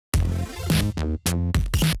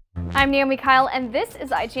I'm Naomi Kyle, and this is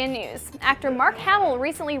IGN News. Actor Mark Hamill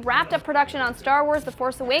recently wrapped up production on Star Wars: The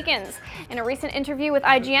Force Awakens. In a recent interview with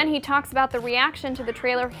IGN, he talks about the reaction to the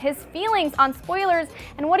trailer, his feelings on spoilers,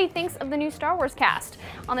 and what he thinks of the new Star Wars cast.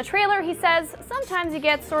 On the trailer, he says, "Sometimes you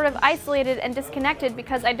get sort of isolated and disconnected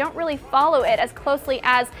because I don't really follow it as closely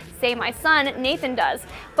as, say, my son, Nathan does.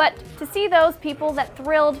 But to see those people that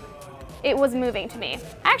thrilled, it was moving to me.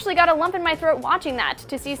 I actually got a lump in my throat watching that.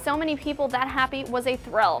 To see so many people that happy was a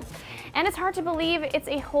thrill. And it's hard to believe it's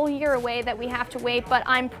a whole year away that we have to wait, but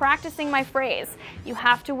I'm practicing my phrase. You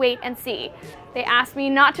have to wait and see." They asked me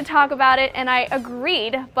not to talk about it, and I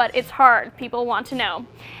agreed, but it's hard. People want to know.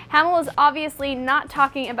 Hamill is obviously not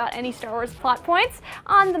talking about any Star Wars plot points.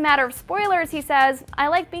 On the matter of spoilers, he says, "I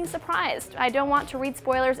like being surprised. I don't want to read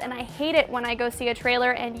spoilers, and I hate it when I go see a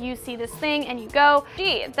trailer and you see this thing and you go,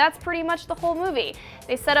 gee, that's pretty much the whole movie."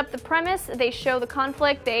 They set up the premise, they show the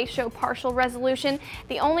conflict, they show partial resolution.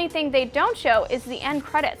 The only thing they don't show is the end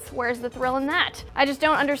credits. Where's the thrill in that? I just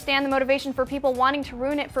don't understand the motivation for people wanting to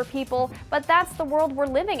ruin it for people, but that's the world we're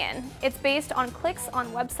living in. It's based on clicks on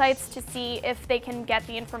websites to see if they can get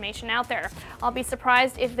the information out there. I'll be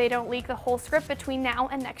surprised if they don't leak the whole script between now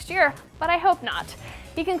and next year, but I hope not.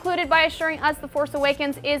 He concluded by assuring us The Force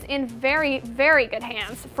Awakens is in very, very good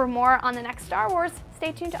hands. For more on the next Star Wars,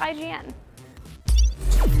 stay tuned to IGN.